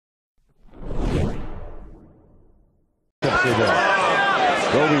yesterday.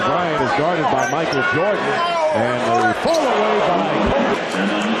 Kobe Bryant is guarded by Michael Jordan, and they fall away by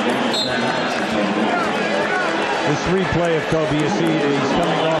this replay of Kobe. You see he's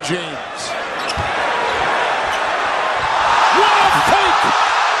coming off. James. What a fake!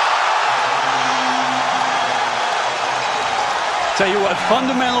 Tell you what,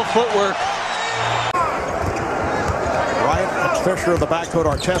 fundamental footwork. Bryant and Fisher in the backcourt.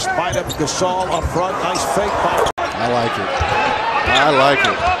 Artest, Bynum, Gasol up front. Nice fake by. I like it. I like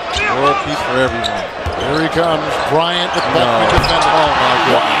it. World peace for everyone. Here he comes. Bryant with Buckman defending. Oh my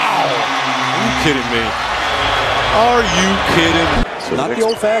goodness. Are you kidding me? Are you kidding me? So not the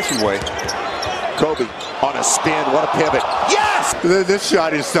old-fashioned way. Kobe on a spin. What a pivot. Yes! This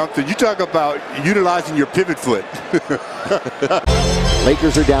shot is something. You talk about utilizing your pivot foot.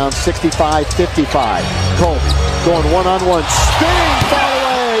 Lakers are down 65-55. Kobe going one-on-one. Spinning fall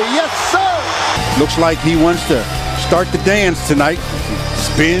away. Yes, sir! Looks like he wants to start the dance tonight.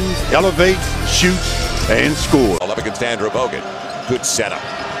 Spins, elevates, shoots, and scores. Up against Andrew Bogut. Good setup.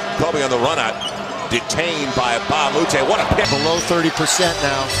 Kobe on the run out. Detained by Bamute. What a pick. Below 30%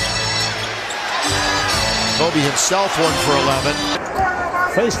 now. Kobe himself 1 for 11.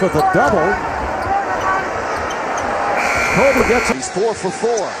 Faced with a double. Kobe gets it. He's 4 for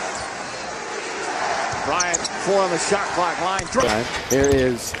 4. Bryant 4 on the shot clock line. There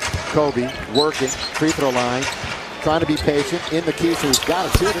is Kobe working free throw line, trying to be patient in the key, so he's got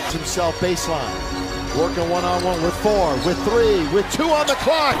to shoot it himself baseline. Working one-on-one with 4, with 3, with 2 on the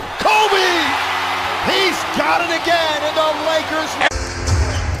clock. Kobe! He's got it again in the Lakers.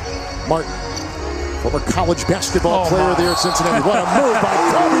 Martin, former college basketball player there at Cincinnati. What a move by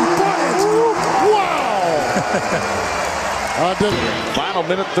Kobe Bryant! Wow! Final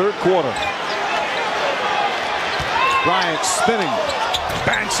minute, third quarter. Bryant spinning,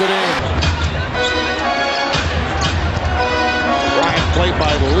 banks it in. Bryant played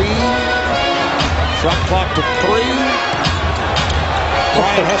by Lee. Shot clock to 3.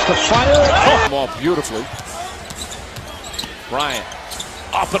 Bryant has to fire. Come off beautifully. Bryant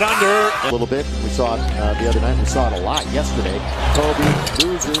up and under. A little bit. We saw it the other night. We saw it a lot yesterday. Kobe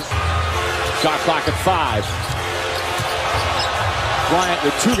loses. Shot clock at 5. Bryant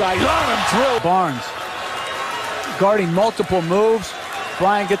with 2 guys on him through. Barnes guarding multiple moves.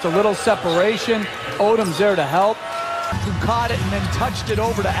 Bryant gets a little separation. Odom's there to help. Who caught it and then touched it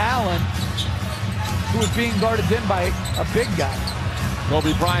over to Allen, who was being guarded then by a big guy.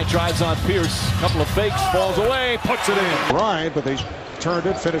 Kobe Bryant drives on Pierce. Couple of fakes, falls away, puts it in. Bryant, but they turned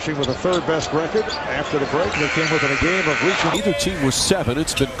it, finishing with a third-best record. After the break, they came within a game of reaching. Either team was 7.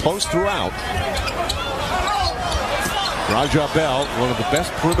 It's been close throughout. Raja Bell, one of the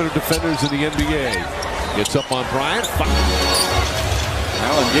best perimeter defenders in the NBA. Gets up on Bryant.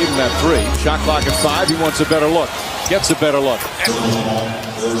 Allen gave him that 3. Shot clock at 5. He wants a better look. Gets a better look.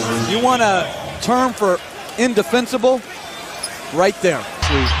 You want a term for indefensible? Right there.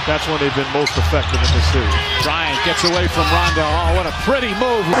 That's when they've been most effective in this series. Bryant gets away from Rondo. Oh, what a pretty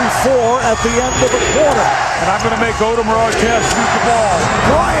move. 4 at the end of the quarter. And I'm going to make Odom or Artest shoot the ball.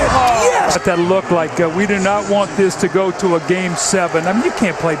 Bryant, yes! What that looked like. We do not want this to go to a game 7. I mean, you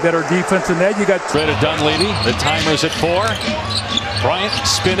can't play better defense than that. You got Greta Dunleavy. The timer's at 4. Bryant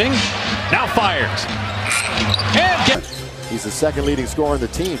spinning. Now fires. And he's the second leading scorer in the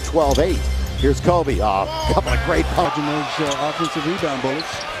team, 12-8. Here's Kobe. Oh, couple of great punches. Those offensive rebound bullets.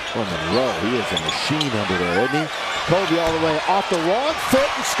 On Monroe, he is a machine under there, isn't he? Kobe all the way off the wrong foot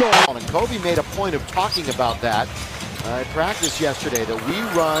and score. And Kobe made a point of talking about that at practice yesterday, that we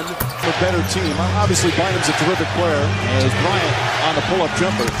run a better team. Obviously, Bynum's a terrific player. As Bryant on the pull-up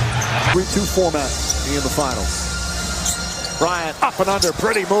jumper. 3-2 format in the finals. Bryant up and under,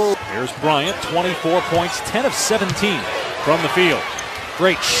 pretty move. here's Bryant, 24 points, 10 of 17 from the field.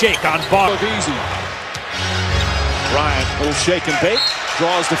 Great shake on Bob. Easy. Bryant, little shake and bake,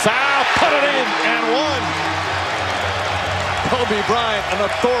 draws the foul, put it in, and 1. Kobe Bryant, an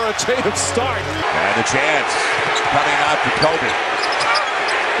authoritative start. And a chance coming out to Kobe.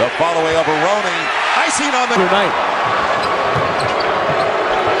 The follow-away over Roney. Icing on the night.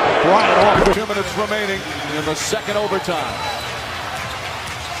 Bryant off with 2 minutes remaining in the second overtime.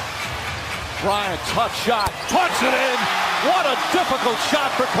 Bryant, tough shot, puts it in. What a difficult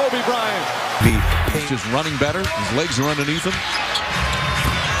shot for Kobe Bryant. He's just running better. His legs are underneath him.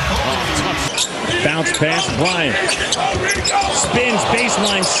 Bounce pass, Bryant. Spins,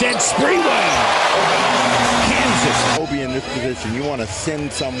 baseline, sent, Sprewell. Kansas. Kobe in this position, you want to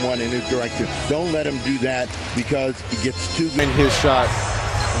send someone in his direction. Don't let him do that because he gets too good. In his shot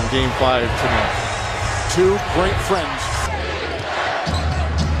in Game 5 tonight. 2 great friends.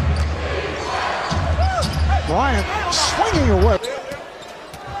 Bryant swinging away.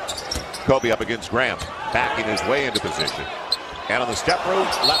 Kobe up against Graham, backing his way into position. And on the step route,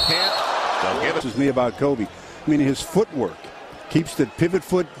 left hand. They'll give it. This is me about Kobe. I mean, his footwork keeps the pivot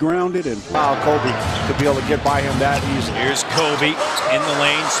foot grounded and Kobe to be able to get by him that easy. Here's Kobe in the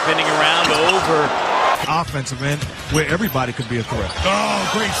lane, spinning around over. Offensive end where everybody could be a threat. Oh,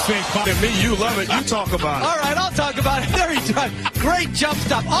 great fake. Me, you love it. You talk about it. All right, I'll talk about it. There he does. Great jump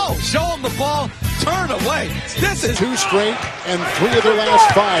stop. Oh, show him the ball. Turn away. This is 2 straight and 3 of their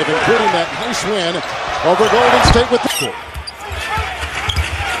last 5, including that nice win over Golden State with the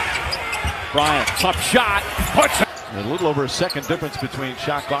Bryant, tough shot, puts it. A little over a second difference between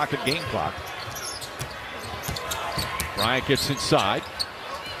shot clock and game clock. Bryant gets inside.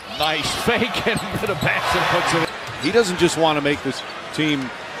 Nice fake and a bit of pass and puts it in. He doesn't just want to make this team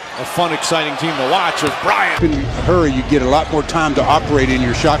a fun, exciting team to watch. As Bryant. in a hurry, you get a lot more time to operate in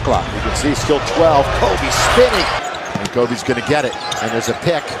your shot clock. You can see still 12. Kobe spinning. And Kobe's going to get it. And there's a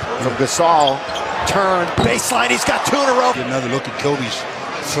pick from Gasol. Turn. Baseline. He's got 2 in a row. Another look at Kobe's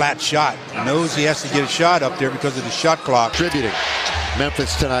flat shot. He knows he has to get a shot up there because of the shot clock. Contributing.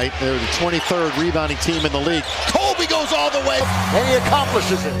 Memphis tonight. They're the 23rd rebounding team in the league. Kobe goes all the way. And he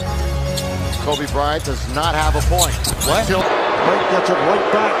accomplishes it. Kobe Bryant does not have a point. What? Bryant gets it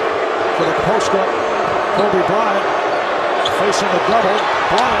right back for the post-up. Kobe Bryant facing a double.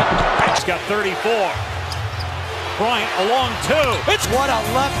 Bryant. He's got 34. Bryant along 2. It's what a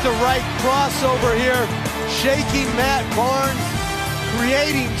left-to-right crossover here. Shaking Matt Barnes,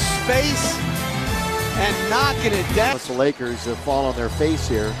 creating space and knocking it down. The Lakers have fallen on their face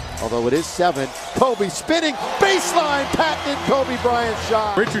here, although it is 7. Kobe spinning, baseline, patented Kobe Bryant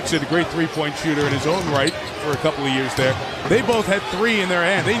shot. Richardson, a great three-point shooter in his own right for a couple of years there. They both had 3 in their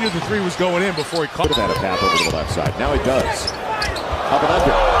hand. They knew the 3 was going in before he caught it. Had a path over to the left side. Now he does. Up and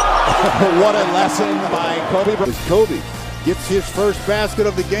under. What a lesson by Kobe Bryant. Kobe gets his first basket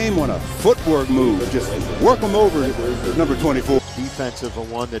of the game on a footwork move. Just work him over, number 24. Defensive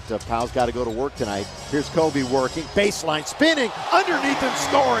one that Powell's got to go to work tonight. Here's Kobe working, baseline, spinning, underneath and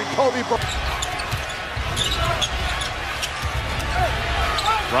scoring. Kobe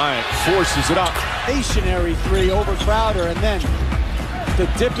Bryant forces it up. Stationary 3 over Crowder, and then to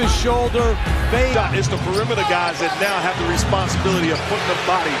dip his shoulder, fade. It's the perimeter guys that now have the responsibility of putting the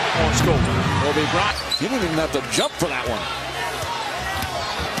body on scope. Kobe Bryant. You don't even have to jump for that one.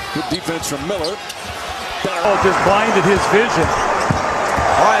 Good defense from Miller. Oh, just blinded his vision.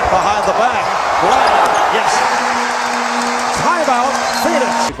 Bryant behind the back. Bryant, yes. Timeout,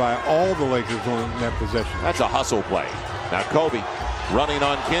 Phoenix. By all the Lakers on that possession. That's a hustle play. Now Kobe running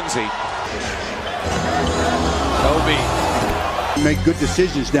on Kinsey. Kobe. Make good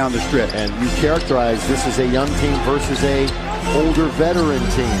decisions down the stretch. And you characterize this as a young team versus a older veteran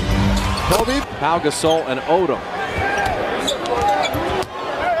team. Kobe. Pau Gasol and Odom.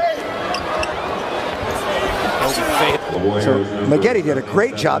 So Maggette did a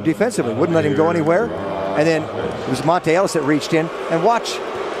great job defensively. Wouldn't let him go anywhere. And then it was Monte Ellis that reached in. And watch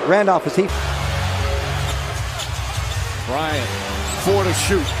Randolph as he... Bryant, 4 to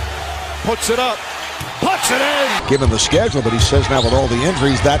shoot. Puts it up. Puts it in. Given the schedule, but he says now with all the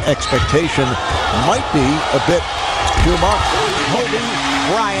injuries, that expectation might be a bit too much. Kobe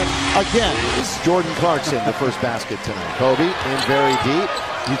Bryant again. Jordan Clarkson, the first basket tonight. Kobe in very deep.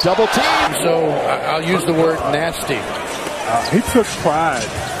 You double team. So I'll use the word nasty. He took pride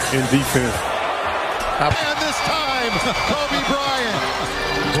in defense. And this time, Kobe Bryant.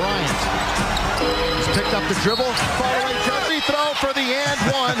 Bryant has picked up the dribble. Far away free throw for the and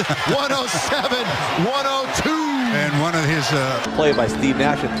one. 107-102. And one of his Play by Steve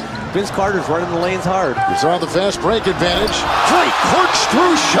Nash. Vince Carter's running the lanes hard. He's on the fast break advantage. Great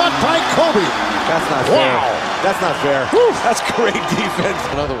corkscrew shot by Kobe. That's not fair. That's not fair. Whew. That's great defense.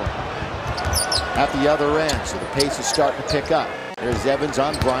 Another one. At the other end, so the pace is starting to pick up. There's Evans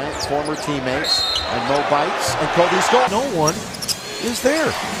on Bryant, former teammates, and Mo bites, and Kobe's goal. No one is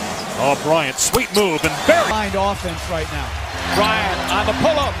there. Oh, Bryant, sweet move and very Mind offense right now. Bryant on the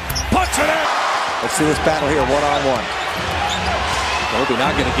pull-up, puts it in. Let's see this battle here, one-on-one. Kobe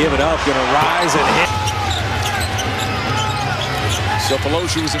not going to give it up, going to rise and hit. So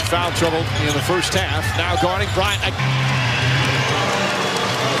Pelosi was in foul trouble in the first half. Now guarding Bryant.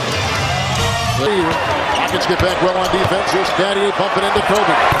 Rockets get back well on defense. Here's Daddy bumping into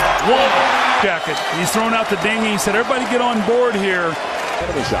Kobe. One jacket. He's thrown out the dinghy. He said, everybody get on board here. End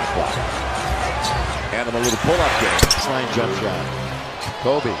of the shot clock. And a little pull-up game. Slime jump shot.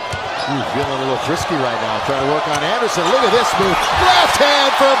 Kobe Feeling a little frisky right now. Trying to work on Anderson. Look at this move. Left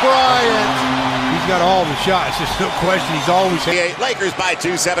hand for Bryant. He's got all the shots. There's no question. He's always hit. Lakers by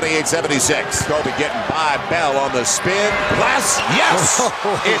 2, 78-76. Kobe getting by Bell on the spin. Glass. Yes.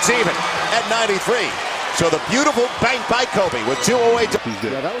 It's even at 93. So the beautiful bank by Kobe with 2:08.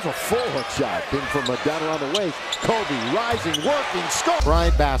 Yeah, that was a full hook shot. Came from down around the waist. Kobe rising, working, score.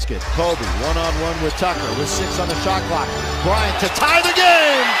 Bryant basket. Kobe one-on-one with Tucker with 6 on the shot clock. Bryant to tie the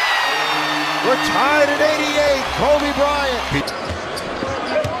game. We're tied at 88. Kobe Bryant.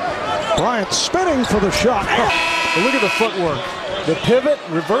 Bryant spinning for the shot. But look at the footwork. The pivot,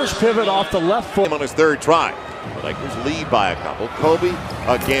 reverse pivot off the left foot. On his third try. The Lakers lead by a couple. Kobe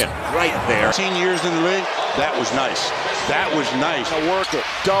again, right there. 18 years in the league. That was nice. That was nice. Work it.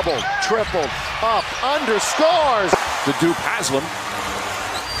 Double, triple, up, underscores. The Duke Haslam.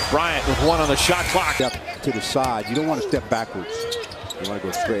 Bryant with 1 on the shot clock. Step to the side. You don't want to step backwards. You want to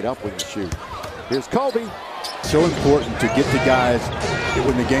go straight up when you shoot. Here's Kobe. So important to get the guys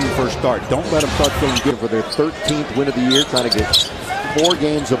when the game first starts. Don't let them start feeling good. For their 13th win of the year, trying to get 4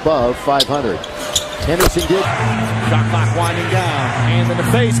 games above 500. Henderson did. Shot clock winding down. Hand in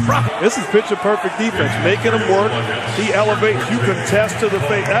the face. This is picture-perfect defense. Making him work. He elevates. You contest to the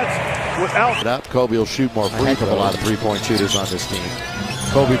face. That's without. Kobe will shoot more free from a lot of three-point shooters on this team.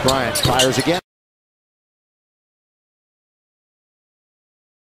 Kobe Bryant fires again.